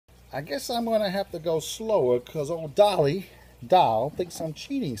I guess I'm going to have to go slower because old Doll thinks I'm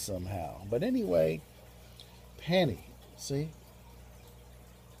cheating somehow. But anyway, penny. See?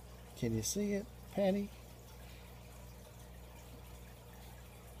 Can you see it? Penny.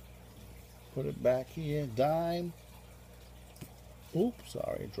 Put it back here. Dime. Oops,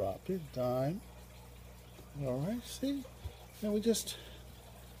 sorry, dropped it. Dime. All right, see? Now we just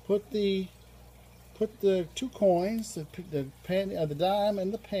put the two coins, the penny, the dime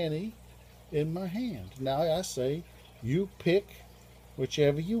and the penny, in my hand. Now I say, you pick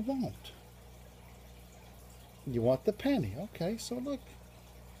whichever you want. You want the penny. Okay, so look,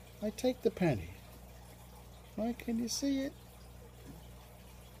 I take the penny. Right, can you see it?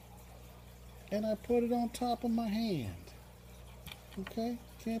 And I put it on top of my hand. Okay,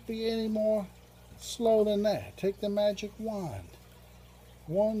 can't be any more slow than that. Take the magic wand.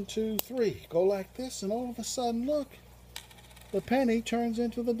 1, 2, 3. Go like this, and all of a sudden, look, the penny turns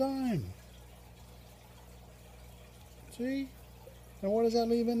into the dime. See? And what does that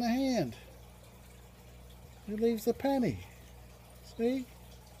leave in the hand? It leaves the penny. See?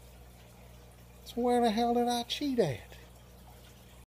 So where the hell did I cheat at?